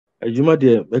adwuma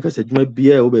de make say adwuma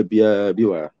bia wo ba bia bi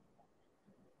wa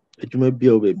adwuma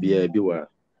bia wo ba bia bi wa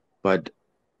but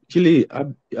Chile a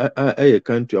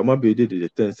country ama be the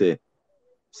thing say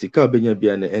sika obenya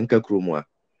bia na enka kromo a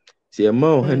say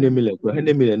amount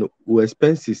 100 million wo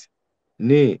expenses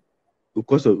ne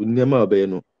because of nyama obey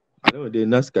no I know the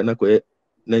nasca na ko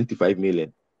 95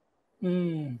 million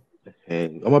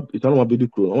ama itano ma be di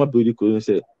kro ama be di kro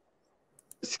say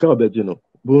sika obeje no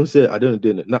bo say I don't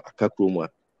know na aka kromo a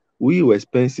we were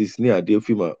expenses near the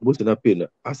film most na pay na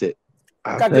I say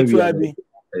asan we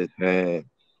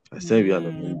asan we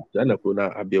no na ko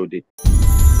na abuild.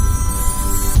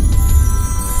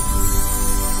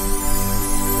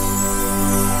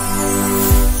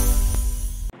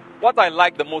 What I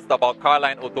like the most about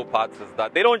Carline Auto Parts is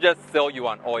that they don't just sell you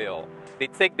an oil. They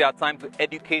take their time to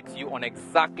educate you on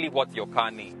exactly what your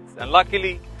car needs. And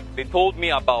luckily, they told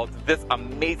me about this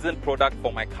amazing product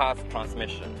for my car's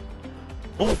transmission.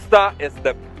 Booster is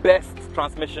the best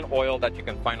transmission oil that you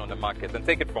can find on the market. And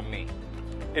take it from me.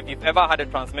 If you've ever had a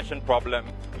transmission problem,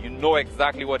 you know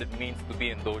exactly what it means to be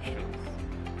in those shoes.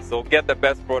 So get the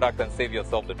best product and save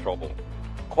yourself the trouble.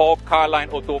 Call Carline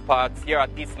Auto Parts here at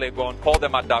East Legon. Call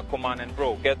them at Dacoman and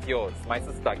bro, get yours. My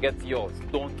sister, get yours.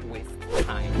 Don't waste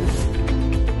time.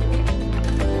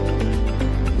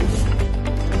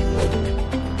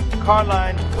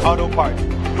 Carline Auto Parts,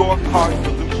 your car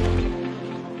solution.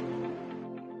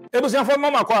 Ebusian for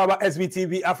Mama Kwaba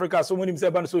SBTV Africa. So many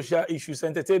about social issues,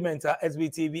 entertainment,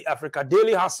 SBTV Africa,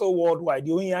 daily hustle worldwide.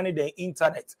 You only the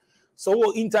internet.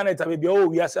 So internet I be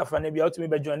we are and be out to me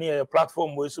by joining a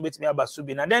platform where so me about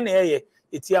subin and then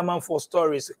it's a man for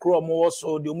stories chrome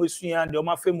also the omusuan the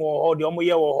omafemo or the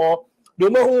omoye or the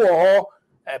omo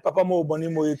papa mo boni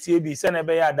mo etie bi se na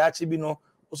be ya dachi bi no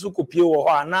osu kopie wo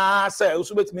ho na say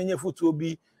osu betime nya futuo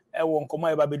bi e wo nkomo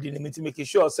e ba be di limit make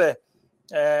sure say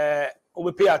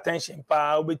we pay attention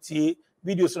pa we tie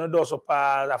videos no do so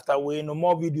pa after we no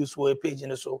more videos for a page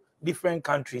in so different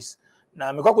countries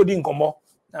na me kwako di nkomo.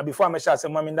 Now, before I share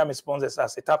some money, my sponsors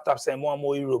as a tap send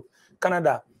more Europe,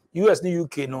 Canada, US, the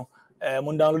UK, no,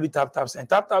 download the tap send.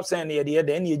 Tap send the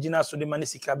any agent so the money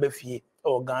sika befi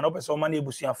or Ghana, open some money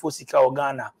busi and fosika or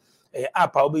Ghana.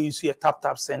 App I'll be using a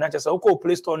tap send. Not just okay,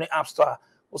 Play Store on the App Store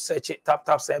or search it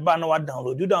tap send. But no,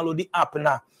 download. You download the app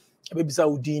now. Baby sa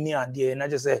udini and there. Not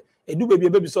just say, do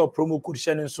baby saw promo code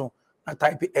sharing so. I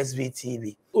type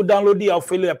SVTV. You download the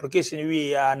affiliate application.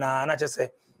 We na not just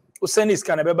say. O send this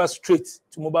kind of straight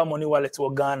to mobile money wallet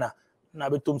or Ghana. Na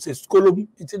betum say skolum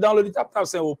it's download it tap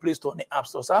send or Play Store on the App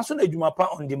Store. So as soon as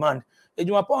Ejumapa on demand.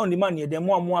 Ejumapa on demand here dem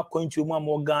more coin to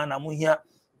more Ghana mo here.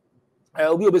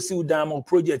 Obi obesi udam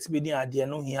projects be near there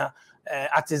no here.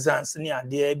 Artisans near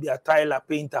there be a tiler,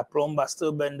 painter, plumber,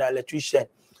 steel bender, electrician.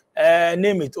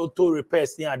 Name it auto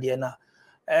repairs near there na.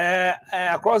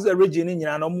 Across the region in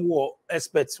no more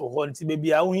experts for hunting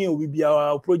baby I will be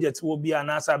our project will be an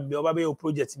answer be over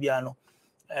project be no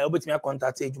obetimi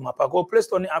contact Ejumapa go Play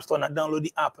Store on the App Store and download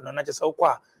the app no na just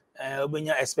kwa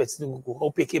obenya experts to go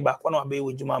pick it back one be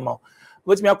with Ejumama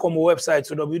obetimi come website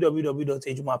to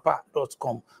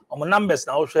www.ejumapa.com on numbers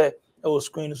now share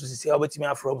screen so see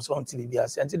obetimi from something be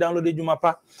as and download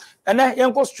Ejumapa and then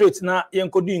yanko straight na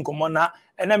yanko do inkomo na.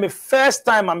 And then my first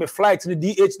time I'm a flight to the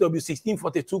DHW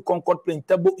 1642 Concorde plane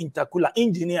turbo intercooler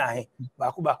engineer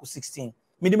baku 16.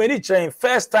 Me train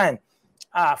first time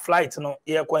flight no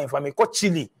air coin for me ko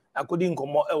Chile akodi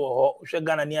nkomo e wo ho hwe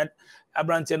Ghana ni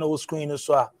abrante no screen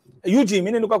so Eugene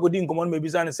me ne ko akodi nkomo no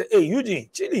mebisa ne say hey Eugene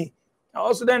Chile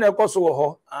also then e ko so wo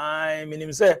ho me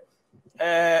nim say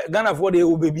Ghana for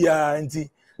the baby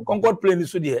anti Concorde plane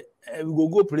so there we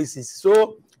go places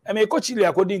so I mean, Coach Chile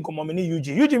according to Momini UG.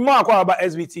 UG more about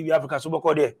SVTV Africa, so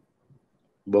Boko there.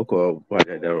 Boko,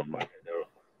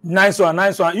 nice one.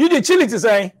 UG Chile to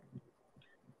say.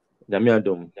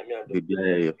 Damiadom,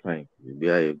 BBI fine.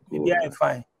 BBI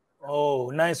fine.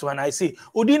 Oh, nice one. I see.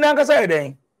 Udina Kasa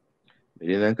then.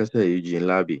 Udina Kasa Eugene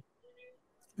Labi.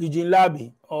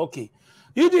 Okay.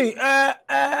 Eugene,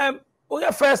 we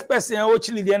are first person who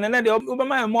Chile there, and then the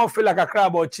Obama more feel like a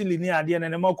crab or Chile near the end,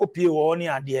 and more copy or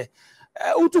near there.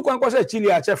 Who took one question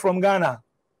Chile actually from Ghana?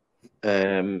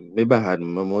 Maybe I had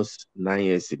almost 9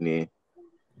 years in here.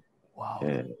 Wow.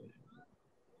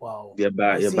 Wow. You're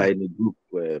by in the group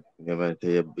where you're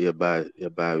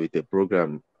by with the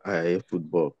program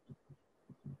football.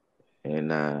 And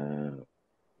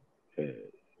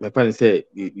my parents say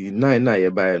you 9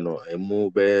 you're by no a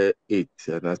move 8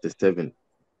 and that's the 7.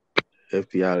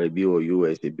 FPR or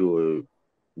US or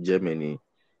Germany.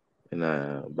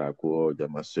 And back or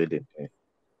Sweden.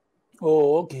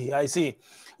 Oh, okay, I see.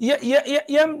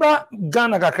 Yembra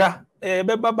Ghana kakra.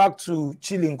 Beba back to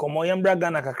Chile nkomo. Yembra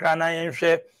Ghana kakra na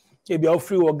yenhwe ebi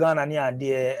ofri wo Ghana ni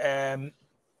ade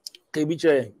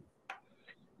kebiche.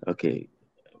 Okay.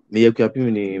 Me yakuapi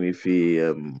me fi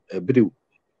ebrew.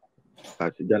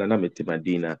 But Ghana na meti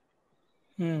Madina.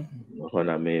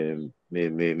 Hona me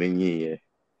nyi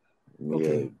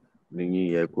Okay. me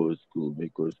nyi go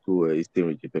school Eastern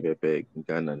Region pepepe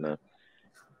Ghana na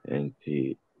and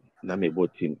na me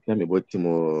bought team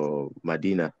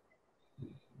Madina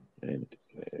and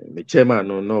me chairman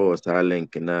no was a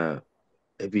link na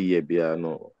every year bia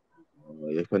no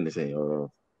you can say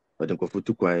but the kofu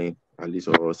to kwai at least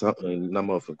or some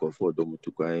number of kofu do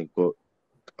to kwai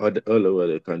all over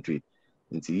the country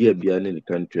until year bia in the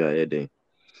country I then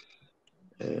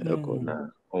na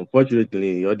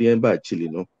unfortunately you're the emba Chile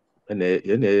no and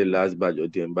the last batch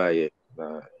of the emba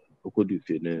na okodu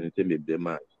fi no say me be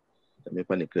ma me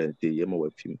pa ne kran say yema wa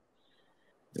film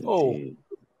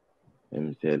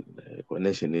until say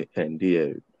connection and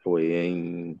there for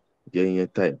yen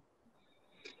time.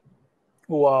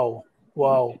 Wow.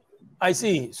 I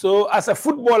see. So as a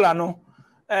footballer no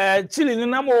Chile ni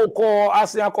na mo ko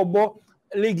ase akobo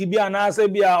league bi anase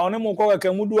bia one mo ko ka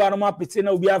mudu anoma pete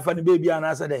na obi afa ne baby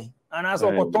anase den anase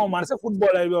ko ton man se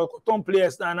footballer bi ko ton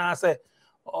players na anase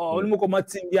one mo ko ma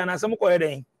team bi anase mo ko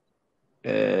den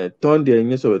Ton de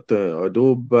nye so ton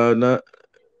odo ba na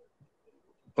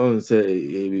on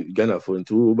say Ghana for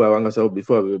ntu ba wanga sa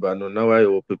before we ba no na why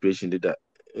your preparation did that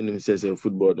in say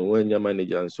football no when your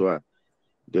manager and so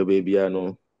the baby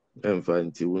no emfa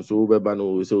nti so be ba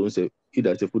no so say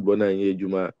either say football na nye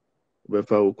adwuma be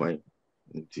fa wo kwan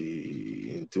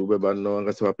nti we ba no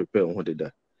wanga sa prepare ho did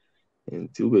that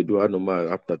nti we do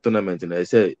anoma after tournament na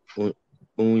say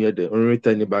on ye the on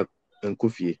return back en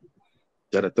kofie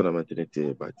Ghana tournament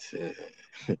but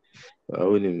I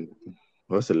wouldn't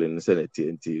hustle in the Senate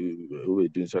until we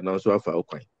doing so now so far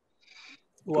okay.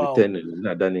 Wow.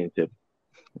 Not done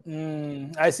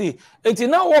in I see. It's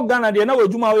now what Ghana they now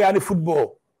ejuma we are the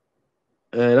football.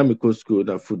 Let me go school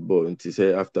na football until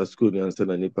say after school you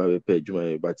understand any power pay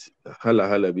juma but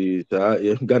hala be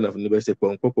Ghana never say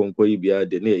ponko ibia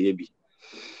de na ye bi.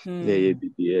 Na ye bi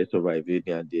dey survive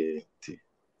ni ade.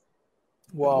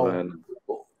 Wow.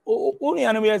 Only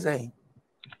anu we say.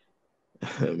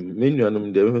 Me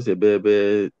nuanum dey say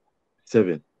be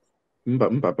 7.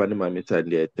 Papa ni mami side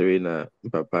there 3 na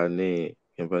papa ni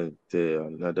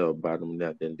another bottom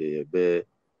there then they be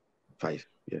 5.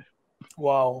 Yeah.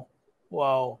 Wow.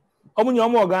 Omu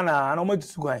nyomo Ghana na omu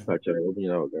tsugan.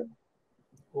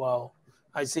 Wow.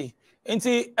 I see.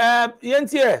 Enti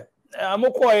yentie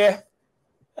amokoye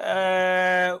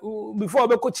before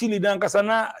be ko Chile dan kasa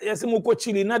na yesi mo ko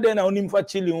Chile na den na onim fa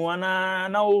Chile wana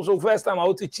na also first time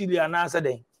out to Chile na asa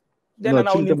den. No,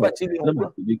 na onim fa Chile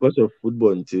because of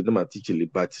football until no matter Chile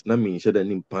but na me share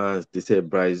the past they say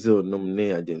Brazil no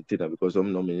me Argentina because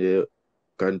I'm no me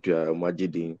country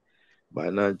Majidin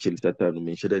but na Chile started no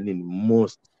me share the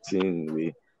most thing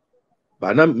we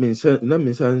but na me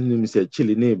say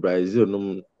Chile ne Brazil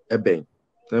no eben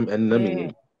na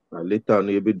me later on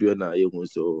you be doing na you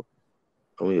so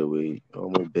we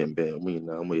bembe we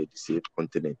na the same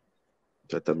continent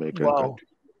South American country.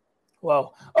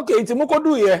 Wow. Okay, it's moko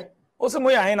do ye. Ose mo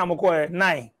ya na moko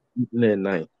 9.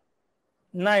 9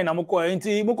 na moko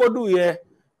nti moko do ye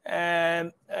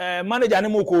manager ne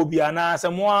moko obi ana se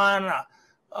mo ana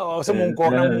ose mo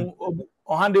nko na mo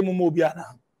ohande mo obi ana.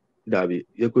 Dabi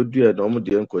ye ko do ye no mo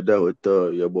de nko da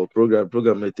hotel ye bo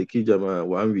program e take jama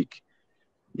 1 week.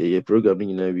 Ye program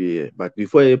ni na wie but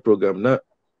before ye program na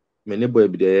me ne boy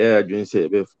bi de ye adwin say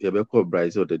ye be call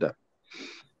Brazil de da.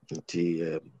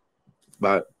 Nti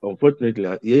but unfortunately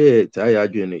yeah tie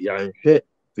adwin ya nhwe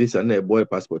visa na boy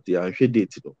passport ya nhwe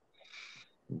date no.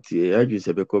 Nti adwin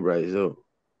say be call Brazil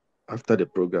after the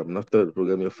program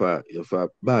you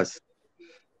far bus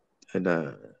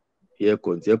and here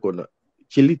kono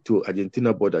Chile to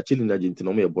Argentina border Chile and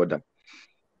Argentina me border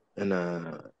and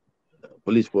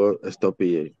police for stop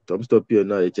here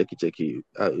now check you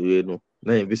know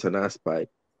na visa na spy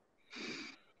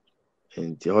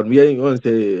and on me want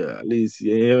say at least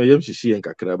yem shishi en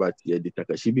kakra but ye di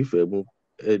takashi bi fa mu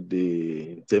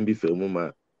the tembi fa mu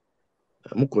ma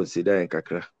mu consider en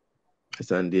kakra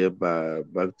and there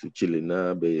back to Chile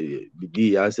na be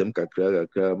di asem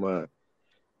kakra ma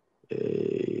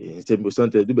c'est me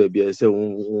sentir du bébé c'est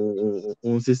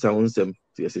on sait ça on s'aime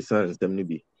c'est ça on s'aime ni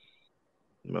bi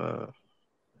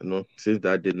no since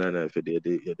that day na for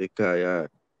the car ya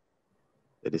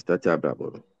the start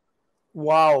ababo.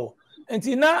 Wow.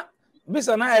 Nti na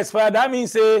bisa na expire that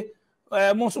means say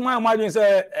most of my imagine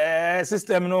say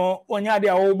system no onya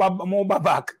dia wo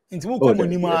back into mo ko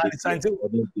money ma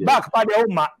back pa dia o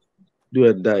ma do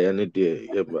a die and it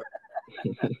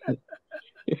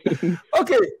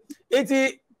okay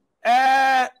it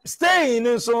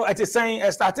staying so at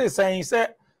saying started saying say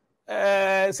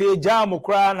say jam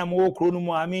kra na mo kro no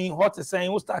mu I mean what is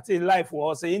saying who started life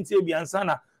was say intie bi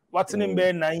ansana what in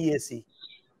be 9 years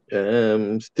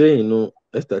staying no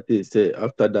started say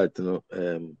after that no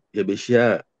you be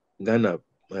share Ghana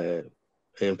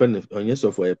in front of on yes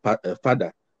of a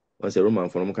father once a Roman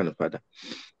from kind of father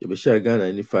you be share Ghana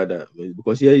any father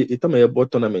because here it time you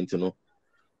bought tournament no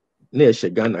na share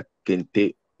Ghana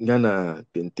kente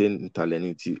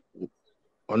talent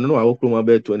ono no awo kro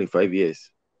about 25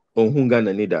 years ohun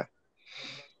Ghana nida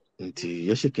nti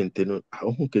yeshe kente no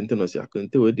ohun kente no se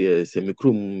kente we de se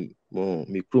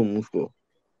mikrom for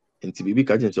nti bibi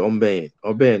ka jense omben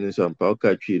nso ampa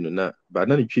oka twi no na ba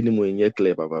na twi ni mo enye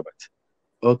clear baba but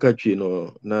oka twi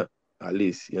no na at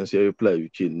least yenso reply you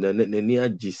twi na ni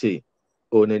agi say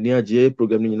o na ni agi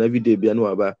program ni na video bia no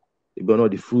aba e be no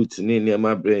the fruit ni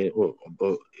ma brain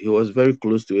he was very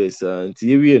close to us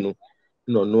nti ewie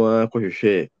no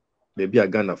akohwehwe baby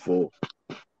Ghana for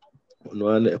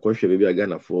no na akohwehwe baby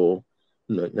Ghana for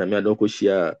no nyame adoko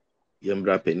hia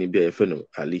yembra pani bia efe no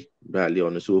Ali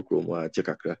ono so okro mo a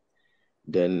chekakra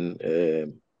then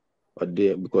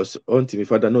because until my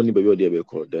father no ni baby odi be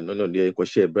call then no dey ko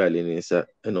share Bradley in say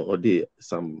no odi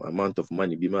some amount of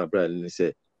money be my Bradley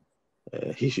say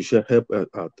he should help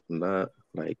out na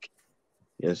like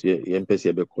yes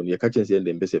yempese be call ye ka chen say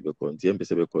dem pese be call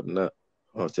yempese be call na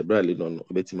say Bradley no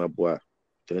obetima boa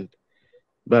then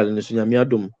Bradley no so nyame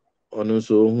adom ono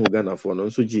so hu Ghana for no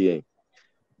so gi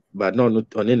but no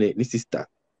ni sister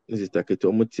kete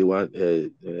omuti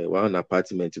one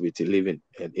apartment with living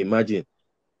and imagine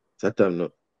that time no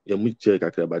you much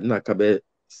kakra but na kabe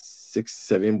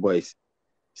 7 boys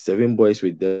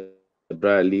with the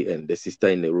Bradley and the sister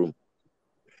in the room.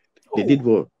 They did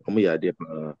well. Omo ya de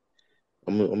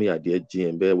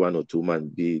GM be 1 or 2 man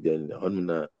be then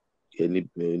onuna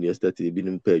you started be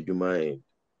num pay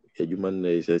adwuma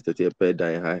na started pay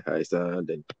down high so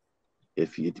then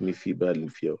if you me fee Bradley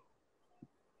feel.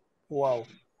 Wow.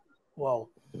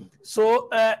 So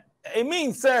it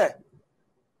means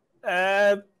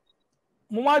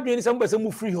mo ma dwen se mo pese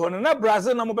mo free ho na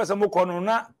Brazil na mo pese mo kono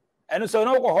na eno so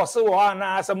na ko hose wo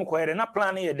na asa mo koere na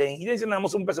plan ye den ide se na mo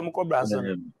so mo pese mo ko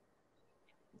Brazil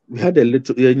we had a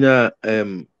little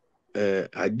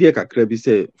idea kakra bi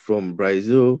say from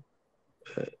Brazil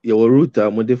your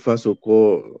route mo de first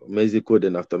ko Mexico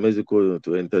then after Mexico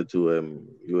to enter to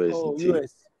US.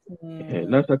 US.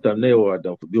 Na sata na yo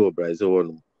adam for bi o Brazil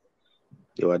won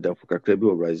you adam for kakra bi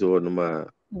o Brazil won ma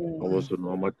almost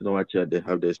no matter no watch they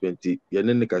have the expensive ye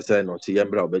ne ka say no see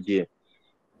yambra obeje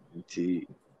nti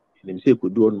nim say ko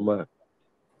do on ma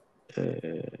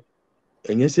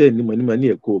enye say ni mani na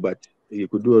e but you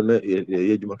could do na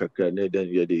ye juma kakra na then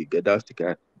you dey get that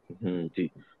sticker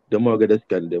nti the more get that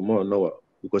sticker the more no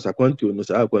because I want to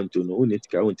know who need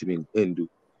to want me endu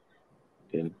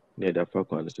then near that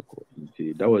fact and so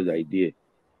that was the idea.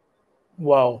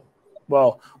 Wow.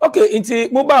 Okay,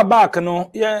 inti mobile back no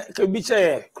yeah ke bi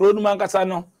che kro nu mankasa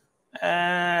no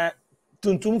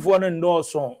tuntumfo no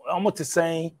ndoso amote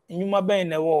sen nyuma ben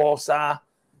na wo sa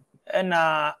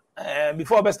na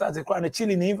before we start the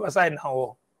Chile ni emphasize na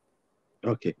wo.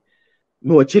 Okay.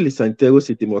 Me wa Chile Santiago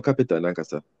City mo capital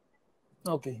nankasa.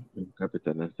 Okay.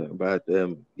 Capital nankasa but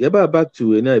yeah back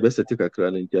to na be set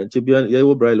kakra no nti bia ye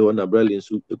wo Bradley won na Bradley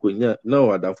nso ekonya na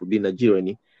o adafo bi Nigeria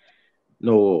ni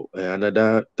no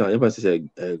another time if I say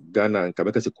Ghana and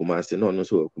Kabeka Kumasi no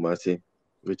so Kumasi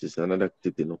which is another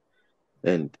city no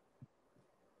and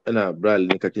Bradley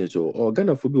ni catching so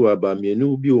Ghana for bi wa ba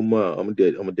mienu bi o ma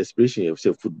am desperation of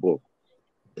say football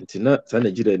nti na sa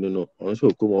Nigeria no so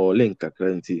kuma link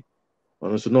kakra nti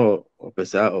ono so no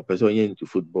opesa onye into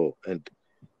football and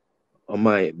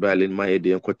my Bradley my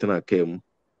dey kwatena kem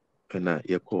na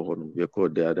ye call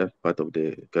the other part of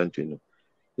the country no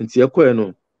nti ye call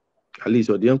no at least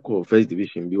or the uncle first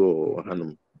division bi o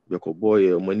hanum be ko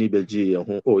boy money be gi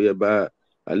ho ye ba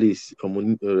at least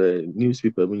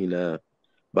newspaper mu nyina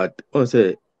but on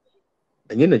say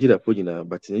enye Nigeria for nyina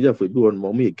but Nigeria for bi won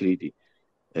mo greedy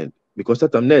and because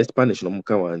that time na Spanish no mo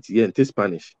kan wa anti ye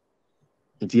Spanish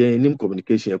nti ye nim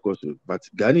communication course but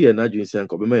Ghana ye na adwin say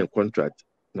ko be my contract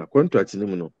na contract ni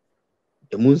mu no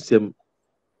emun sem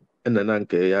na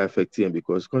nanka ya affecting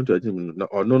because contract ni mu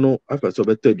no no after so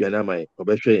better aduana mai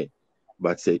obehwe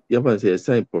but say you can say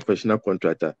sign professional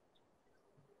contractor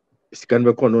scan be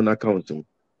on account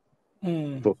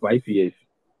for 5 years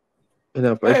And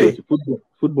I 5 years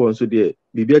football so there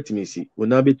bibi atimi si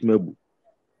wona betimi abu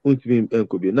untimi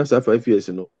enkobi na sa 5 years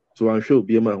no so wan show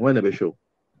bi ma wan na be show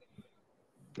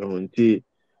nti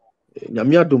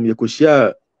nyame adom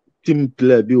yekohia team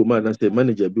player bi o ma na say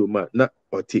manager bi o ma na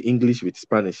oti English with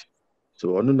Spanish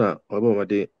so ono na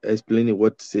obamade explaining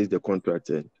what says the contract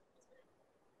and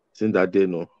since that day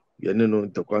no you know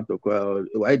the contract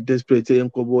why desperate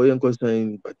enko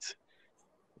sign but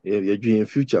you're doing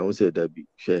future on said that be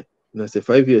share na say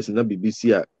 5 years na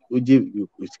BBC a oje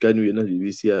scan you na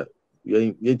BBC a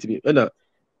you ntimi na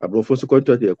abrofo so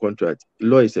contract a contract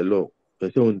law is a law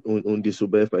person on this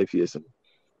over 5 years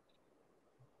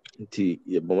nti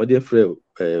ye bomade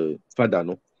frɛ father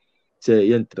no say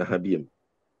yentra ha biem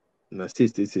na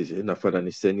state na father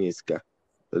ni send iska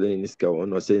then iska on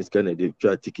no send iska na dey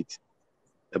try ticket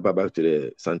back to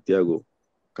the Santiago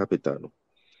capital no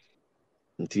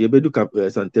nti yebedu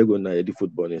Santiago na yedi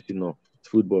football na no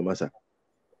football masa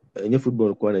enye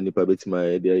football kwa na nipa betima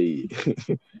yedi ayi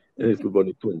football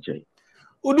ni to nchen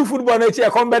udu football na chi e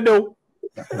kombedo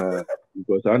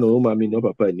because I know mama no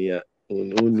papa ni a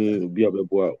only obi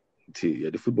abebo a nti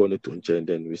yedi football ni to nchen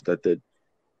then we started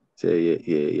say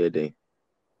yeah then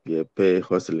yeah pay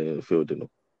hustling field no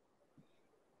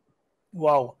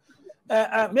wow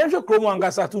me hwe kromo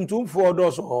angasa tuntum for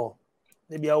do so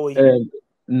ne bia wo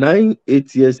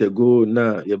 9-8 years ago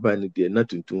na yeba ni de na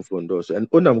tuntum for ndo so and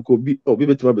onam ko bi obi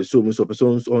betima be so mu so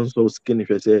person on so skin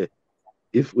hwe say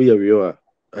if we are real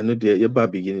I know the yeba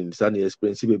beginning san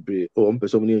experience be bre on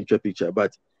person ni ntwa picture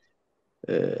but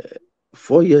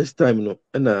 4 years time no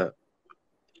na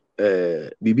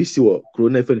BBC wo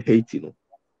corona fan Haiti no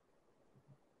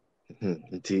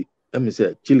nti am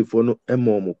say Chile for no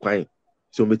mo kwan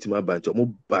so metima ba nti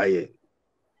mo baye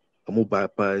omo ba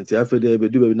pan nti afede be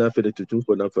do be na afede tutu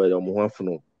for na fa omo ho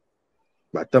afono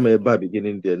but time yeba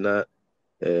beginning there na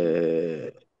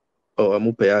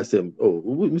I'm pay asem.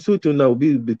 We so to now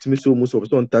be betimi so most of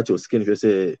some touch your skin if you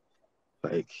say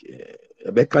like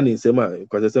a back can in sema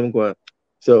because the same one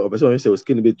so person say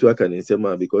skin be too can in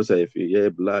sema because if you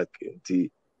black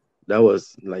that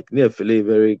was like near feel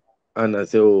very and I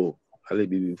say I'll be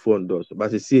before doors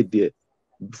but I see it there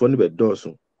before the doors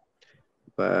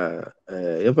but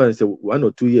if say 1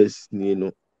 or 2 years you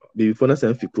know before na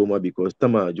say promo because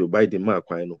time Joe Biden ma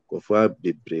kwan no go for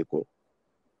be break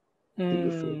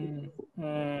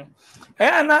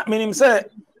na minim say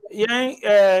yen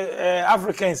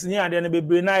Africans ni ade na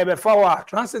bebre na be fa wa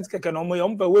transit keke no mo yo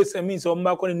mpa we say means o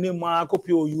mba ko ne mu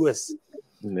akopia o US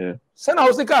yeah say na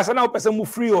o sika say na o pese mu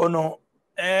free or no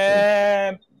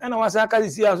na wasa aka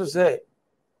si aso say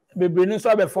bebre ni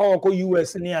so be fa wa ko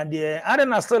US ni ade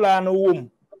na still an wom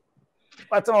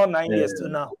but on 9 years to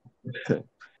now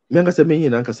me anga say me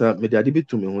yin anga sa me de ade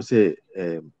bitu me ho say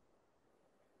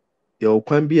ya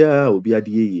okwan bia obi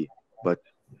ade yeye but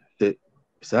the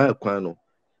sa kwan no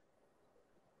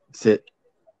say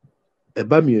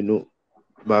eba mi no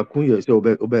ba kun ye say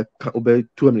obe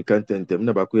 2 American tentem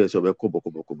na ba kun ye say obe ko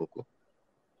boko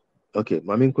okay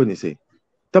mama nko ni say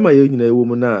tama ye nyina ewo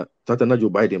mu na tata na Joe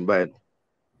Biden buy no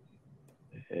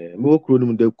me okro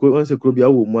no de ko on say kro bia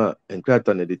wo mu a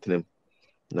enkrata na de tenem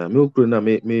na me okro na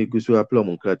me gusu apply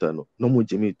mu enkrata no mo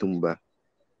jimi tumba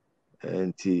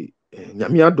enti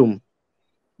nyame adom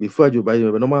before Joe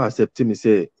Biden no ma accept me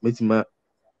say metima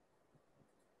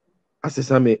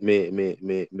asesa me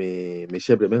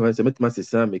shebre me say metima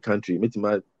asesa me country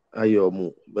metima ayo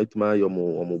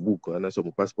mo book and so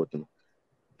mo passport no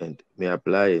and me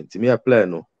apply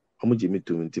no omo jimi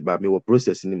tum nti ba me wo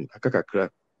process nim akakakra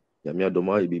nyame adom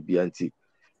ayi bibia nti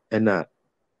ena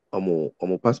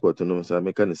omo passport no so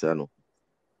me kan sa no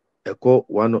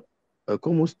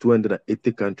almost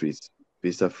 280 countries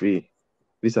visa free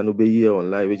visa no be here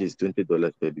online which is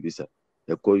 $20 per visa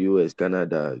US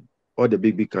Canada all the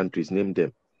big countries name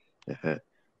them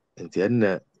and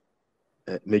then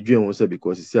me dwen won say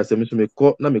because see asem so me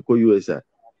ko US a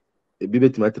e bi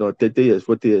betima 30 years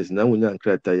 40 years na wonya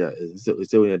nkrata ya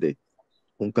say wonya dey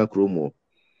unka kromo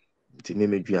nti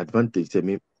me dwen advantage say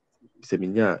me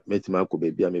nya metima akọ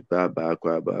be bia me pa ba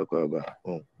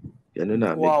ya no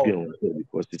na me dwen won say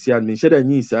because see me sheda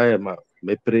nyi say ma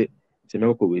me pre say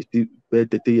me ko we still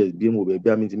 30 years bi mo be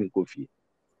bia me ntimi ko fie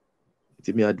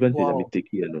nti me advantage am take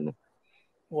here no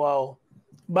wow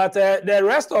but the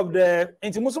rest of the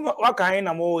intimuso wa kan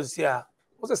na mo was here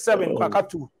was 7 aka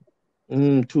 2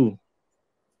 2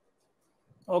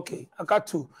 okay aka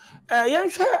 2 yen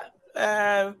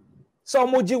hwe so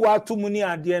mo ji wa tu mu ni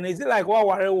ade na is it like wa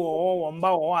ware wo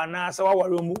mba wo ana say wa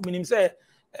ware mu minim say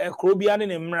kro bia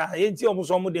ne mra yenti omo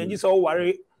so mo de nji say wo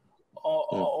ware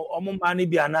omo ma ne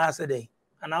bia na say den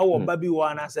ana wo ba bi wo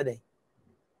ana say den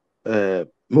me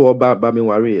ba me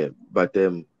worry, but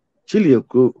Chile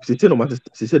ko sisi no mas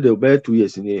sisi de be 2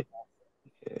 years ni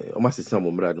almost some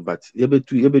umrad, but you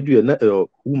be na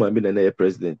woman be na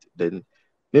president, then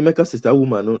me make a sister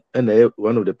woman no and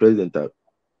one of the president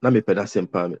na me peda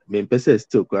sempa me pese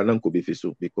still ko na nko be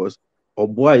fiso because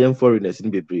oboa yem foreigners ni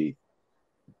bebre,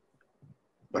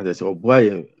 but I say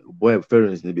oboa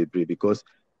foreigners ni bebre because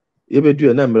you be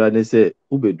do na mra ne say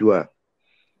ubedu a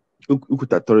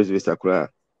ukuta tourist visa kra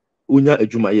unya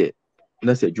adwuma ye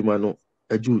na say adwuma no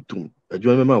aju tum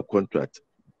adwuma me ma contract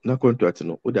na contract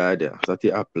no o da ada start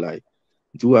apply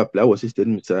to apply was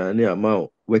system na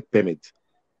amount work permit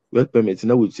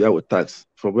na with your tax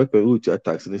from work permit with your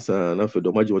tax ni sa na for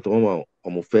do maji what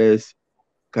on first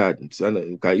card so na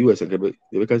ka US and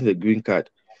they can say green card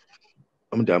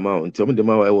the amount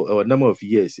our number of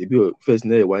years if you first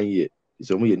na 1 year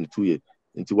so mo 2 years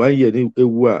into 1 year ni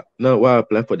ewu a now we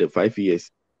apply for the 5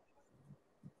 years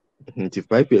into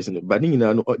 5 years but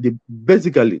no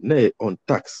basically na on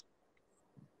tax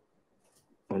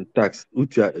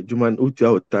utia juman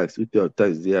utia tax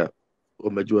there o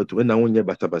mejo to when na wonye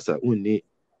basa unni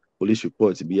police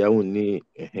report bia unni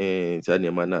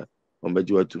sane mana o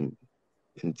mejo to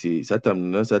nti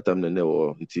satam na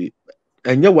o nti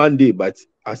enye 1 day but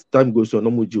as time goes on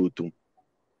no muji otum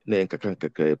na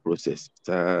nkaka process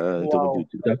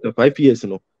nti after 5 years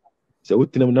no so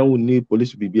utinam na unni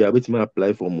police bibia betima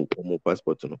apply for mo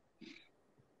passport no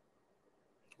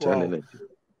channel.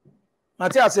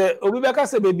 Matia say obi beka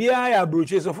say bebia ya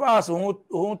broche so far as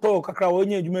won talk kakra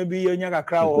onye adwuma bi nya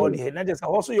kakra o de na just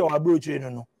also your broche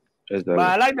no. Exactly. But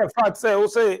I like the fact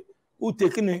say who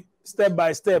taking it step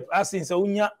by step as in say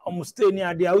unya stay ni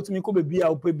ade a utimi ko bebia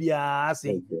o pe bia as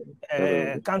in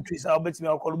countries a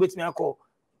obetimi akọ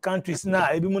countries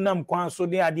na ebi mu nam kwan so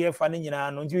de ade fa ne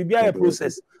nyina no nti bebia ya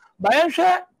process. But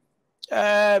enhwe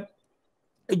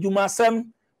adwumasem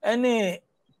ene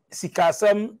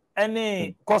sikasem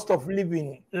any cost of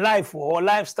living, life or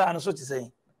lifestyle, so to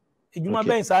say. Ejuma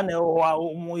ben sa na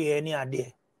o mo ye ni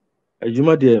ade.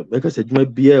 Ejuma de make us ejuma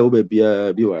bia o be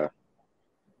bia bi wa.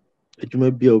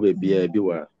 Ejuma bia o be bia bi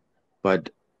wa. But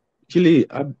Chile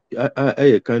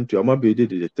a country ama be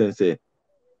the thing say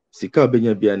sika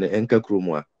benya bia na enka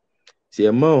kromo a.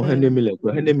 Se ma 100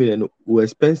 million o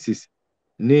expenses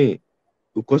ne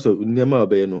because of nyama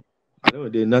be no. I know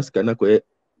the naska na ko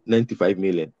 95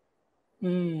 million.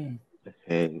 I'm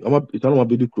a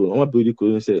build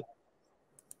crew say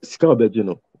sika beji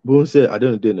no bo say I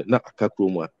don't know na aka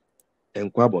kromo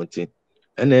and kwabontin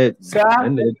and the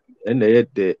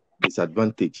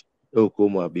disadvantage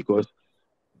kromo because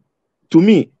to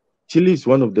me Chile is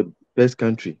one of the best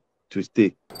country to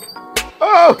stay.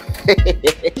 Oh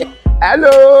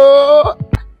hello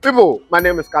people, my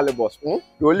name is Kali Boss,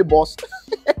 the only boss.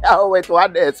 I'll wait to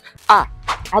add this.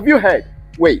 Have you heard?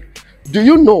 Wait, do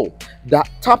you know that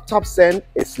Tap Send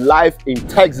is live in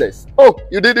Texas? Oh,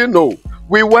 you didn't know?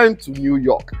 We went to New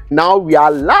York. Now we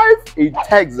are live in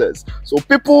Texas. So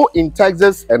people in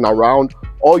Texas and around,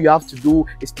 all you have to do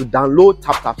is to download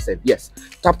Tap Send. Yes,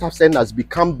 Tap Send has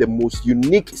become the most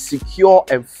unique, secure,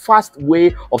 and fast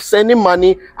way of sending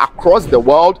money across the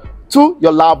world to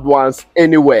your loved ones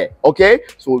anywhere. Okay,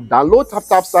 so download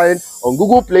Tap Send on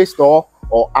Google Play Store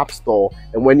or App Store,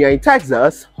 and when you're in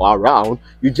Texas or around,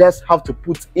 you just have to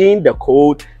put in the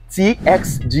code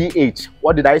TXGH.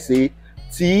 What did I say?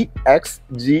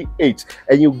 TXGH,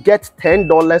 and you get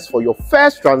 $10 for your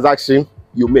first transaction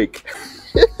you make.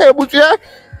 But yeah,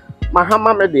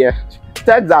 Mahama media,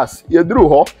 Texas, you drew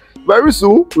huh? Very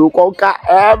soon we'll conquer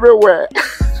everywhere.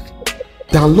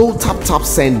 Download Tap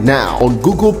Send now on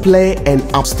Google Play and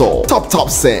App Store. Tap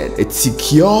Send. It's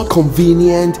secure,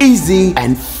 convenient, easy,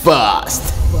 and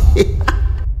fast.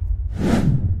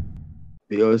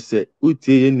 Because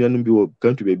uti yennu bi wo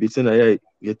country baby say na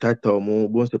ya tata mo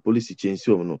bon se police change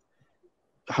no.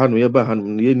 Hanu ya ba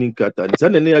hanu ye ni kata. Ni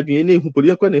sana ne adwene ne hu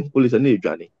police kwa ne police na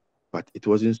edwane. But it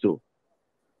wasn't so.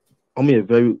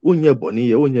 Very unye boni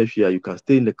ye unye hwia, you can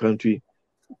stay in the country.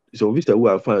 So visa who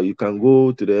are fine, you can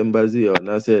go to the embassy or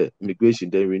now say immigration,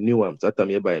 then renew them. That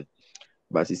time you buy.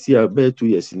 But you see, about 2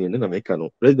 years in America, no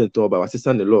president told about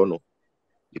assistant the law, no,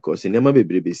 because in never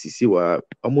be CC wa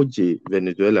amoje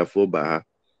Venezuela for ba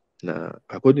na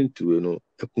according to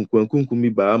a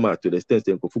kunkumi Bahama to the extent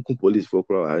that Kofukum police for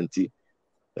crowd anti.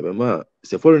 Remember,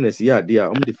 the foreigners here, they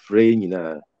are the fraying in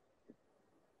a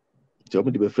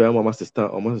job to be free, almost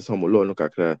some law no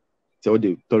kakra. So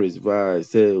the tourists va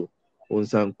say.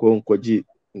 Unsan kwaji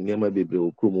nyama bebre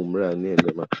okromo mra ne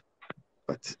nema,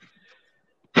 but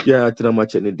yeah atena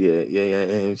match ne de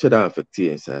yeah should affect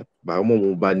yes ba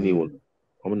mo ba ni won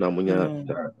na munya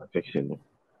affection no.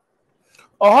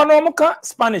 Oh no muka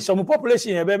Spanish omo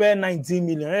population e bebe 19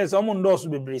 million. Eh so omo ndoso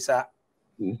bebre sa.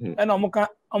 E na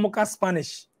omuka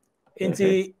Spanish.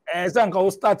 Inti sanka o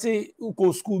start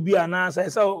uko school bi ana say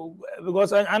so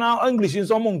because ana English in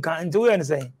some nka inti we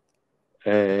say.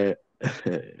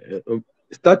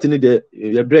 Starting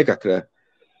the break akra.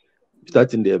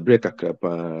 Starting the break akra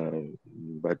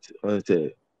but on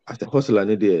say as a hustler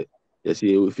ni there, you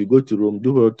see if you go to Rome,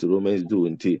 do what to Romans do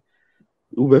until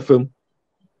Uber from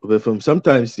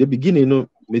sometimes the beginning no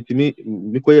me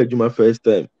koya juma first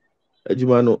time.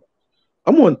 Ajuma no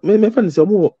amo me fan say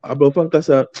amo abofan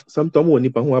kasa sometimes amo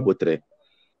nipa ho abotre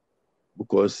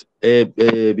because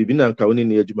bibi na nka oni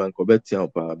ne ajuma nko betia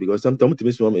pa because sometimes to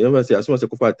me so me say as one say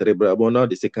ko fa trebre abo now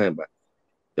the second ba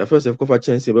the first say ko fa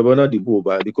chance be now the bo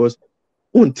ba because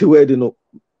unti we de no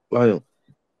wayo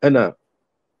na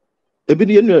ebi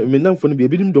ni enu me namfo no bi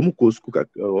ebi nim dom ko school ka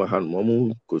ha no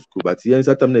mo ko school but yen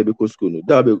satam na ebi ko school no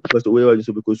da be because we wa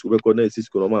so be ko school be ko na esi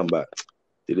school no mamba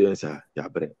tele sa ya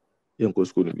bre yen ko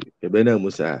school no bi ebe na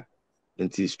mu sa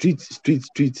nti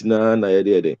street na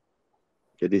ye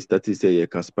de start say ye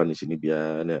can Spanish ni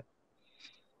bia na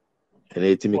and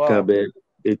it me can be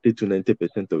 80 to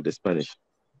 90% of the Spanish.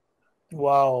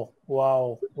 Wow,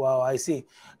 I see.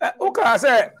 Okay,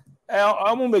 say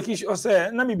I'm making sure say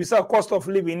na me bisa cost of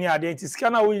living ni ade nti sika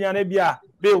na wo nya na bia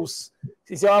bills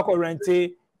sisi akọ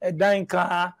rent dan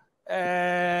ka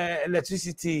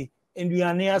electricity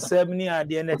nduane asem ni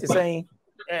ade na te say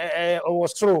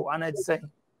was true and it say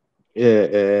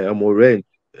I'm rent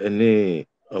and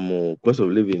I'm cost of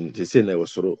living they say na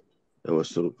was true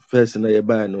first na ye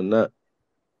buy no na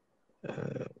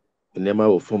nema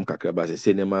wo form kakra ba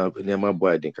say nema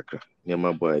boy den kakra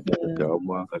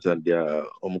omo akasa dia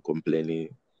omo complaining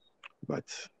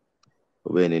but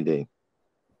when in day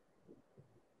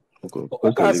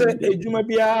okay say ejuma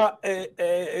bia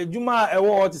ejuma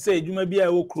ewo what say ejuma bia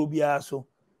ewo kro bia so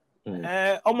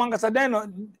omo akasa den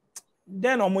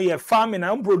omo ye farming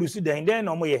and produce den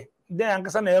omo ye den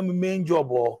akasa na main job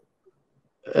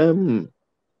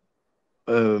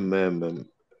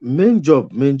main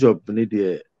job need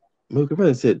the my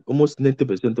friend said almost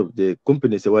 90% of the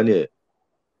companies one here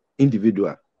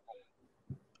individuals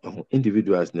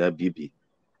na BB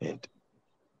and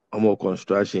more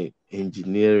construction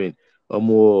engineering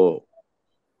more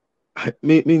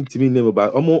mean to me name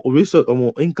about more resource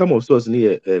income of source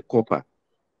near copper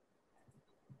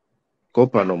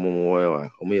no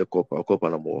more copper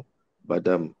no more but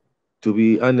to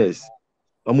be honest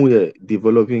a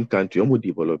developing country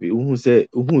developing who say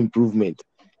who improvement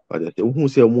but who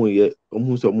say build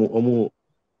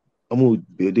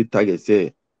the target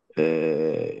say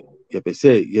you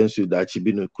say yes should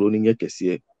achieve no cloning ye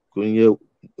kese cloning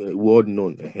world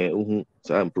known who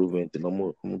say improvement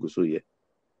no go so yeah.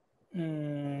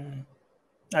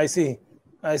 I see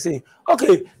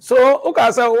okay so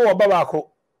okay say o baba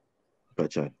ko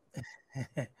Pacha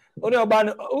oni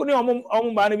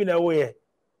omo ba ni bi na wo ye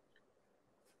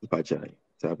Pacha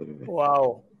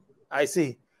wow I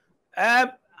see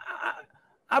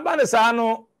abane sa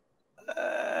no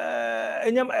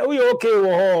enyam we okay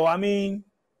wo ho I mean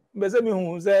mbese mi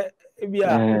hu say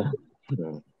bia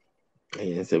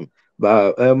yes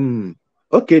but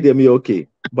okay they me okay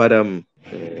but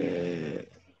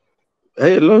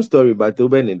long story but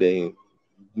oben then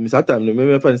Satam no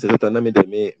me fan say Satam na me de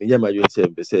me yama you say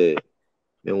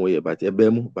me wo ye but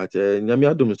ebemu but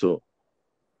nyame adom so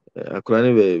akura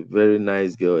ne be very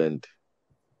nice girl and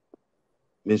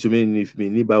me so me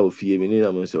ni ba ofie me ni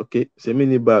na me say okay say me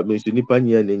ni ba me so nipa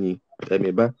nya na nyi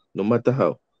me ba no matter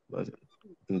how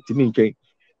ntimi ntwen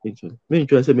me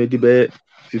ntwen say me di be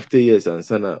 50 years and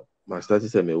sana ma start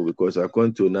say me because I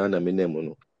come to na me name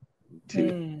no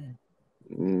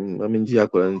I mean ji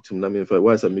akura ntum na me fa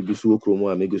once me gusu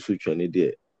okromo a me gusu twene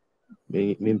de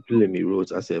me play me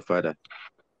roles as a father.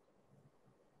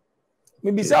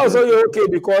 Maybe say also you okay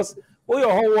because o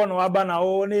your whole one aba na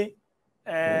o ni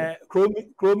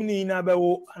chrome ni na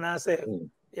bewo and say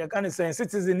you can say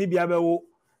citizen ni bia bewo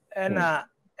na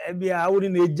bia wo ni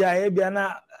na eja bia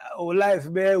na o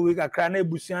life be we kakra na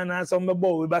ebusuan na so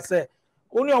mebo we ba say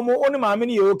oni ma me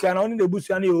ni you okay na oni na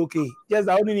ebusuan you okay just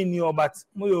that oni ni o but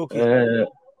mo you okay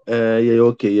yeah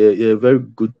okay yeah very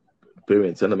good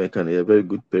parents and American yeah very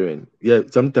good parent yeah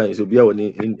sometimes you'll be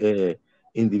in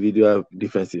individual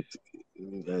differences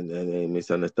and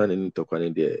misunderstanding to one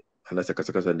in there and that's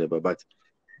a never but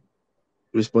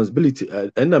responsibility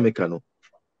and American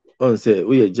on say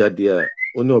we are jadia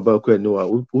only about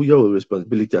who your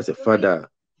responsibility as a father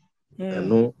and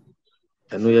no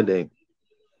yeah then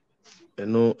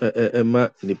and no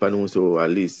Emma Nipano so at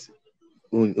least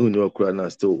who know crana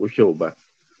still show back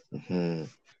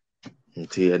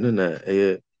Nti eno na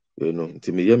you know,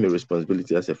 nti me my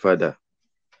responsibility as a father.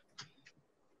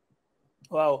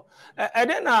 Wow. And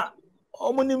then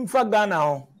omunim fa Ghana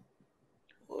ho.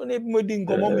 Oni modi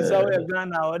nkomo bisa we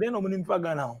Ghana ho. Then omunim fa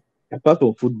Ghana ho. Apart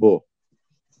from football,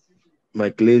 my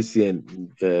Clay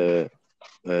and Kevin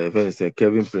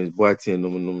Prince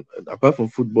Boateng, apart from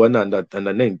football and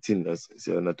under 19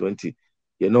 under 20,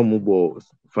 you know more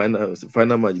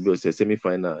final match be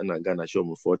semi-final and Ghana show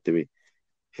me 4-3.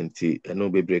 And no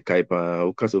be break kaipa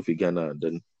o cast of Ghana.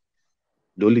 Then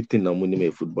the only thing I'm money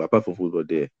make football apart from football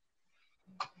there.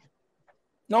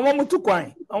 No mo mutu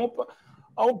kwan.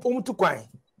 Mutu kwan.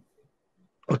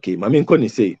 Okay, my main con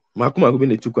say, Makuma go be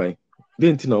the two kwan.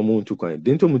 Then tin na mo mutu kwan.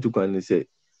 Then to mutu kwan say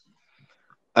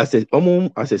as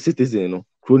a citizen, no,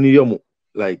 chrono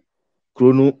like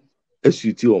chrono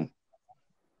SUT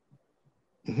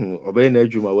obey na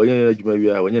adwuma when na adwuma wi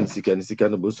a when sika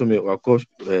no bo so me akọ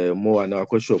mo na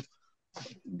akọ shop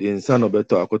the insan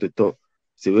obeto akoteto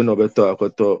se we no beto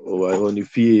akoto oni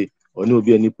fie oni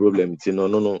obi any problem ti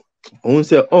no on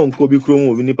say on ko bi krom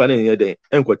obi nipa na yen den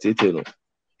enkwotete no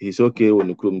he's okay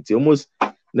on krom ti almost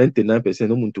 99%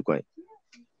 no muntu kwan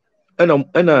and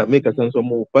make a sense of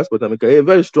more passport make a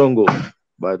very strong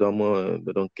but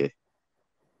they don't care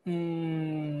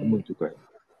muntu kwan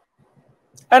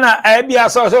And be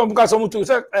so because mutu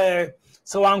say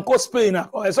so anko Spain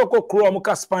or so ko kro mo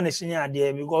ka Spanish nya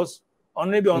there because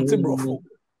on be on Tibrofo.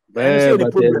 And the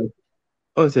problem.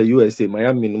 On say USA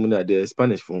Miami no na the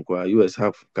Spanish phone kwa US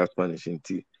have Spanish in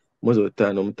tea. Most of the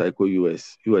time no taiko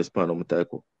US pan no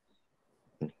taiko.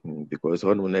 Because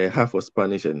on half of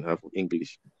Spanish and half of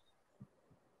English.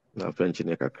 Na French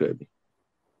ne kakra bi.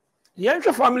 Your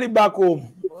family back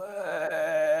home.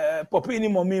 Popi ni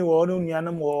mommy wo no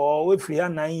nuanam wo we free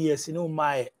 9 years no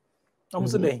my. I'm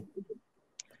so dey.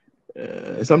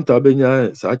 Sometimes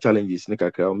benya sa challenges ne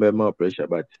kakra o be more pressure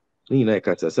but ni na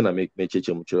kata say na make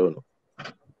cheche mu chiro no.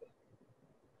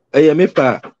 Me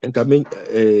pa nka me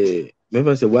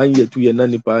say 1 year 2 year na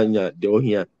nipa nya de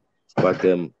ohia but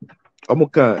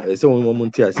omuka say one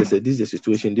moment here say this is the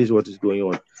situation, this is what is going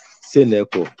on. Say na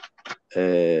eko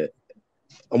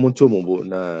omuntu ombo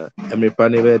na emrepa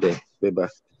ne be de beba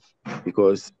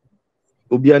because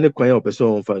obi ane kwan o person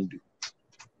on fandu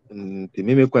nti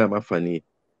me kwan ma fani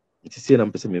nti say na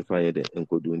person me fan ye de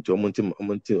enkodu nti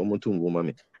omuntu mbo ma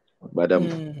me but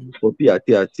obi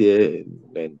ate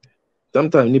and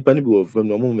sometimes nipa ni be from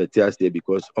no moment there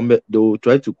because they will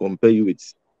try to compare you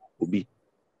with obi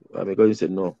because you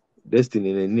said no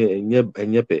destiny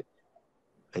enyepe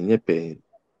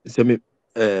say me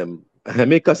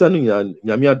me kasa no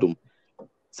nyame adom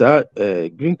sa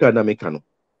green card na me kano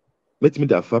met me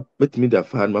da fa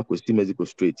ma ko see Mexico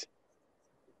straight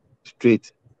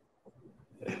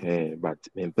but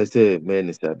me pese me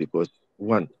minister because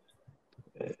one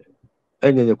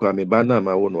enyenye kwa me ba na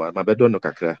ma wo no ma bedo no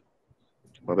kakra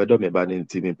ma bedo me ba ne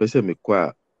nti me pese me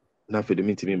kwa na fe de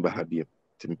me nti me ba ha biem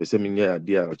nti me pese me nya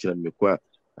ade a o kira me kwa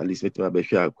at least me ma be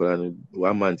hwa akora no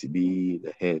 1 month bi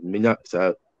me nya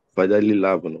sa fatherly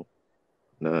love no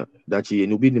na that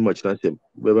you be ni much chance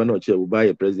we were not sure we buy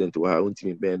a president wa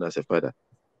untimi ben as a father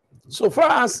So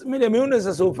far as me the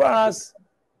minister so far as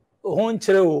hon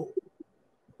kire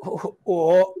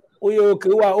o yo ke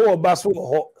wa o ba so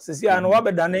ho sisi an wa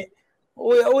bedane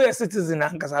o ye citizen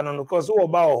ankasa no because o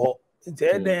ba ho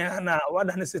nti e den na wa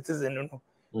dane citizen no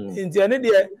nti ene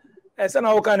de e se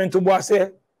na wo kan ntubo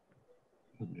ase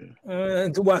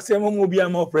mo bi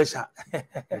am pressure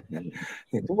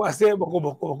ntubo ase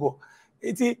boko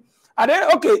iti ade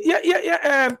okay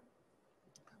yeah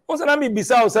once na me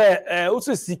bisa o say o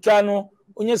so sika no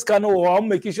onye sika no o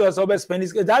make sure so be spend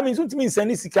sika that means untimi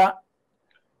send sika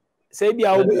say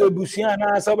bia obusuan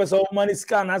na so money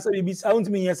sika na say bi sa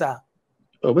untimi yesa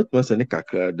oh but man say ne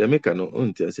kakra dem make no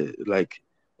unti say like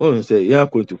on say ya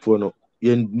going to for no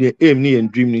ye aim ni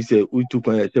and dream ni say we took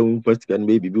one say we first can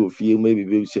maybe be ofie maybe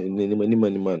be ni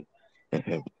man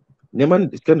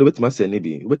Neman kind of wet mass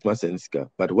sika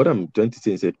but what I'm trying to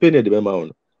say is pay near the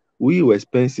amount we were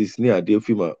expenses near a deal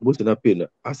film most of that pay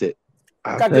I said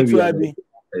I said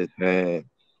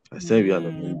we are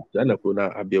na corona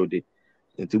abiode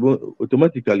nti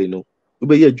automatically no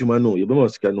ube ye juma no you be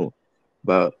sika no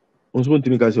but once want to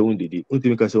make us own didi want to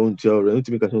make us own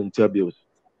bills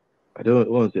I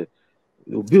don't want to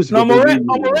bills no more rent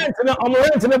no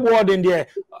board in there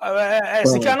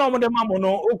sika no mo de mamo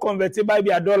no o convert by be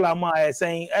 $1 ma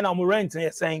saying and am rent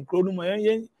saying krodu mo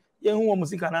ye hu mo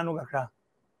sika na no kakra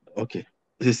okay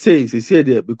they say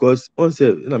there because on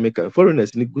say na make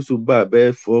foreigners ni gusu ba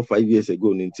 4-5 years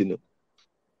ago nintino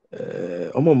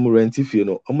omo rent if you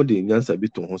know omo de nyansa bi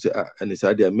to ho say and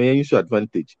say there may use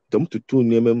advantage tom to two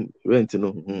name rent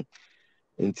no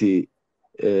nti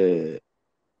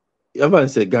yavan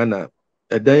say Ghana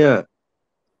edan a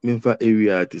memfa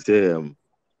area to say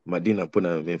Madina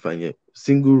pona memfa nye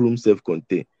single room self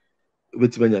contain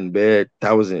with man be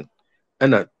 1,000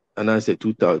 and I say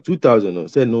 2,000 no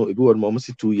say no if you want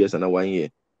almost 2 years and 1 year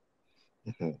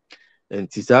and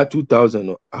it's 2,000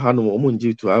 no no omo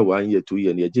nji to 1 year 2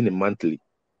 year na monthly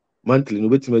no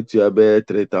wetin to about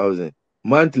 3,000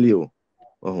 monthly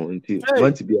nti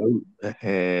monthly be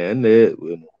na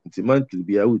nti monthly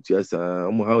be out ya sa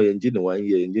omo how engine 1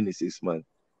 year engine 6 months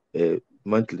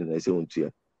monthly na say untu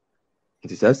ya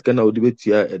nti sa sika na odi betu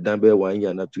ya edan be 1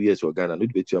 year na 2 years for Ghana no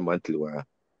odi betu ya monthly wa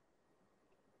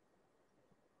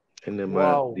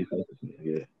Wow.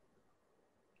 Yeah.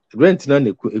 Rent na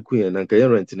eku ya na nka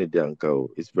rent ne de anka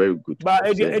o it's very good. But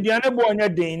ediane bo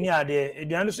onye den ni ade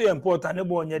ediane so important ne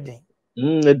bo onye den.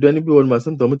 Ediane bi won ma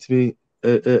sometimes mutimi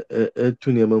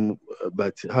tu ne mam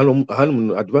but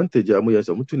halum advantage amu ya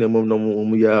so mutu ne mam no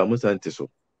mu ya mu sante so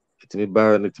etimi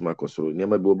ba ne tima koso ne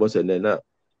ma bi obo se na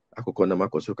akoko na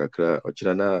makoso kakra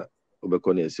ochira na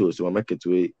obeko na esi oso market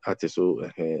we ate so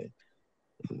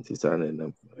nti sa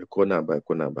na ekona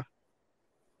ba.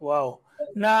 Wow.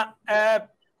 Na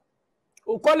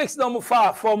colleagues no mo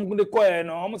far from the choir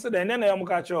no almost say na ya mo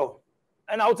ka cho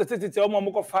and out tete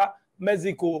mo ko fa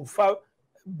Mexico fa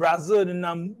Brazil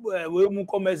na we mu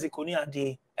ko Mexico ni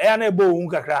ade ya na ebo hu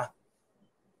kakra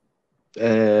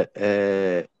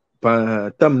pa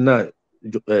tam na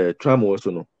tram wo so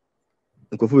no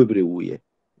nkofo bebre wuye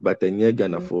but enye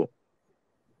Ghana for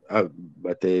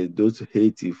but those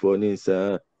Haiti for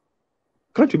ninsa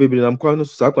country bebre nam kwa no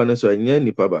sa kwa no so enye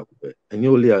nipa ba enye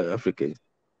only Africans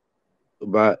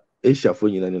ba Asia for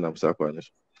nyina ni nam sa kwa no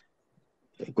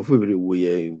nkofo bebre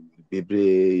wuye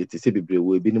bebre ti se bebre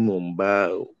wuye bi ni mo mba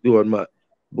bi won ma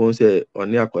bon se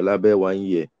oni akola be 1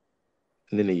 year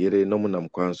ne yere no mo nam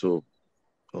kwa so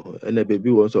ene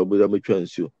baby won so obodo metwa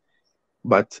nsuo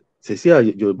but se sia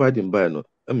Joe Biden buy no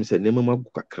am say nema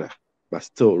magu kakra but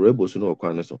still rebels no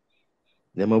okwa no so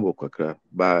nema bo kakra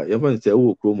ba even say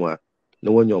wo kromo a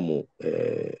no wonyo mo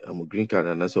am green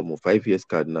card na so mo 5 years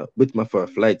card na bet ma for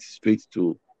flight straight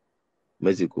to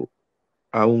Mexico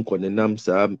awun ko nam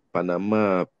sa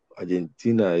Panama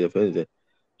Argentina ya fenze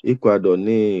Ecuador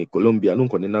ni Colombia no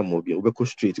ko nam mo bi obeko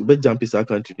straight obe jump isa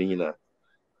country ni na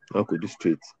ko do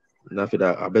straight na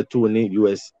feda abeto ni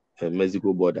US and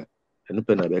Mexico border and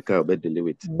pen abeka obe deliver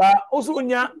it ba also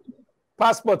nya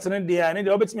passport ne dia ne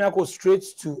obetimi akọ straight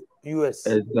to US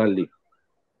exactly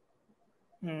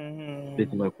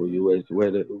betimi akọ US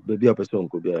where the baby a person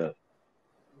ko bia.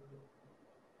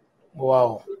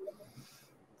 Wow,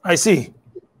 I see.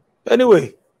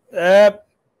 Anyway, yeah,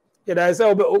 I say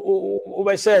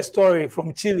over share a story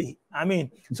from Chile. I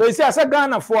mean, so you see, as a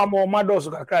Ghana for more mados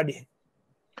kakra de.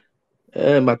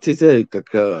 Matise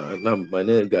kakra na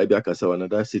mane ga bia kasa wana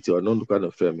that city or no look kind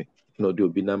of friend me no do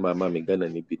obi na mama me Ghana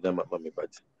ni bi na mama me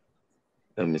but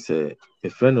me say a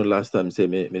friend no last time say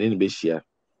me ni be share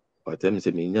but me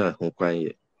say me nya ho kwan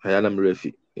ye aya na me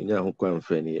refi nya ho kwan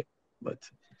friend ye but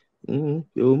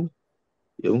yo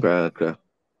kakra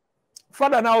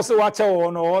Father now also watch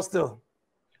on hostel.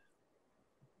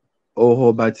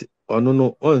 Oh, but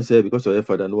no, on say because of your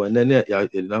father no and then ya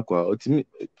na kwa otimi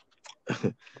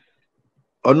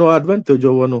ono advantage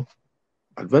o no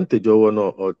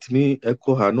otimi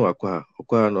eko ha no akwa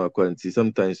nti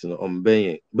sometimes no on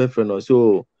ben be friend no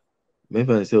so me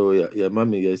fan say oh ya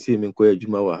mama ya see me ko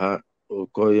adwuma wa ha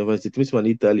ko university timi so in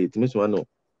Italy timi so no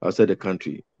outside the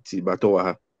country ti bato wa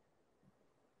ha.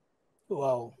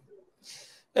 Wow.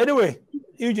 Anyway,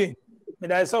 Eugene, me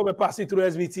I saw we passing through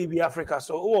SBTV Africa.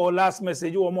 So, last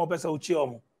message, more person uchi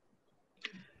omo.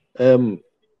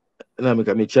 Na me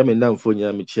ka me chia me namfo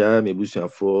nya me chia me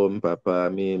busuafo me papa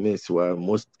me swa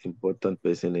most important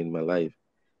person in my life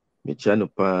me chia no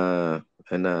pa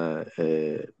na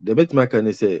the best man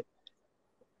can say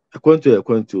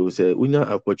according to say unya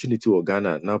opportunity or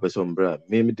Ghana now person bra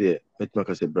me there met man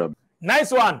can say bra.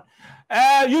 Nice one.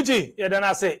 Eugene, yeah, then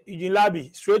I say Eugene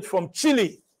Labi, straight from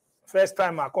Chile. First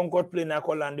time I Concord play na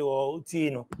Colando or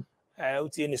Utino.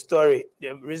 Utino story.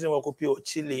 The reason why copy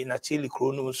Chile na Chile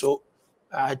chrono. So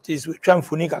this we try and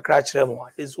funika crash them.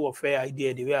 This was a fair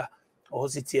idea. The way or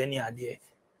city any idea.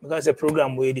 Because the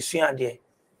program where the swing idea.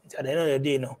 At the end of the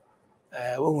day, no.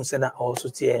 We will send that also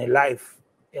to any life.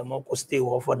 The more stay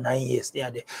for 9 years.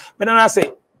 But then I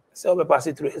say, so we pass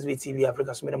it through SBTV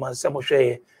Africa. So many some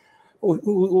share.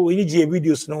 We need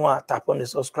videos no tap on the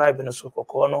subscribe and so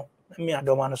kokono me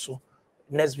adomano so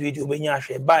next video be nya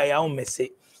share buy our message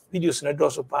videos na do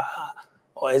so pa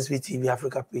or SVTV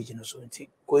Africa page no so nti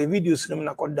ko videos no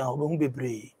na kɔ down be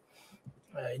bebre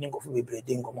ni go fu bebre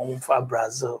de ngo mo fa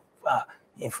Brazil fa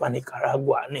in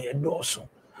Nicaragua na e do so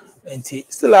nti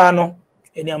still ano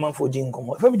any amount for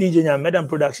jingo if DJ nya Madam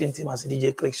production team as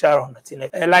DJ Click Sharon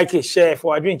like a share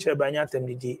for adwin chere banya tem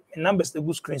DJ numbers the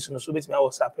good screen so bet me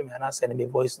WhatsApp me and send me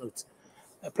voice note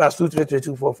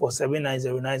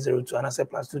 +2332447909002 and I say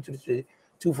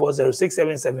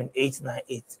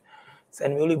 +2332406778898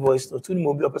 send me only voice note to the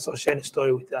mobile person share the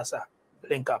story with us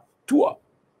link up tour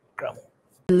gramo.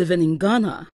 Living in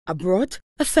Ghana, abroad,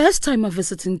 a first-timer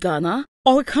visiting Ghana,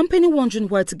 or a company wondering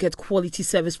where to get quality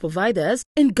service providers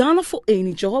in Ghana for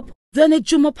any job, then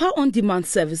Ejumapa On Demand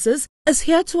Services is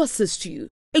here to assist you.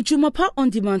 Ejumapa On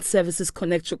Demand Services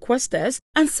connect requesters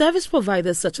and service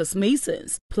providers such as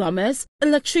masons, plumbers,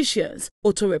 electricians,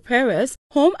 auto repairers,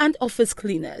 home and office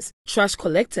cleaners, trash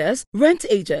collectors, rent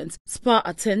agents, spa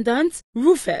attendants,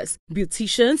 roofers,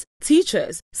 beauticians,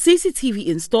 teachers, CCTV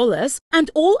installers,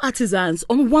 and all artisans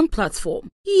on one platform.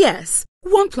 Yes,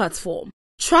 one platform.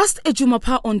 Trust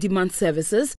Ejumapa On Demand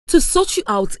Services to sort you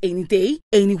out any day,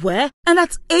 anywhere, and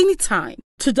at any time.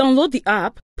 To download the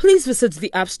app, please visit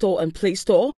the App Store and Play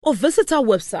Store or visit our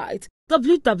website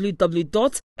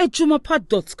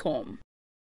www.ejumapa.com.